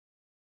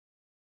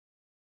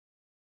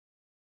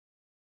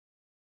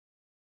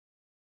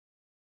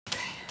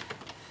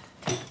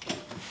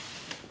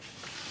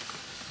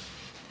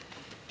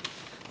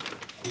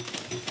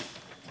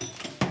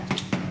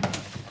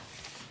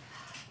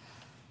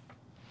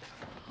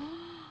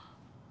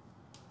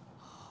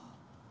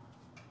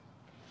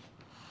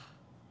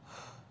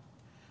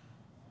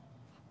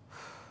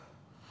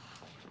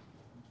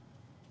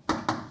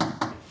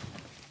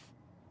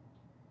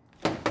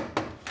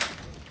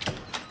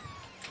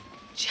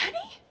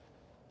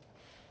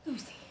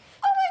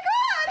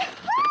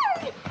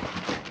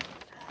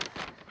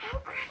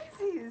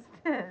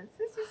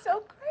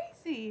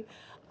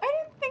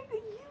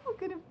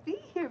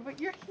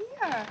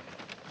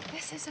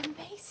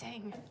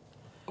embarrassing.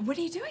 What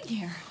are you doing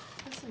here?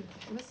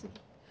 Listen.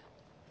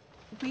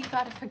 We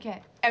gotta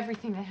forget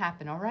everything that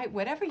happened, all right?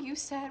 Whatever you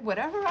said,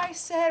 whatever I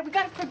said, we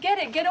gotta forget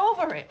it, get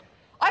over it.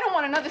 I don't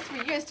want another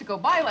 3 years to go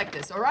by like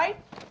this, all right?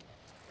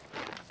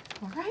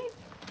 All right?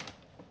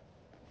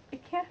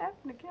 It can't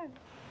happen again.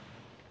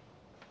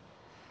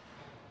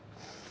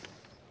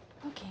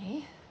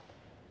 Okay.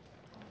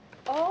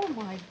 Oh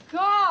my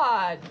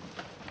God!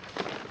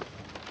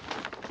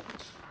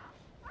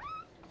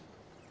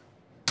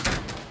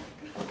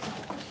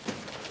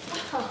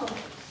 Oh,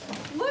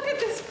 look at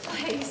this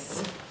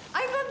place.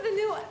 I thought the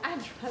new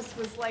address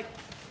was like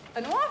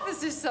an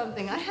office or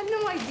something. I had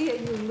no idea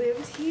you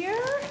lived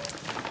here.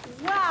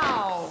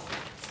 Wow.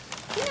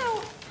 You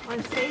know, on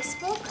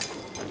Facebook,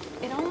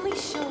 it only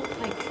showed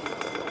like,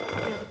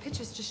 the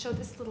pictures just showed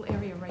this little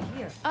area right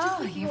here.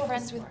 Oh, you're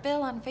friends with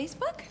Bill on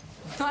Facebook?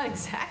 Not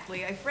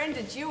exactly. I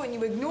friended you and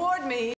you ignored me.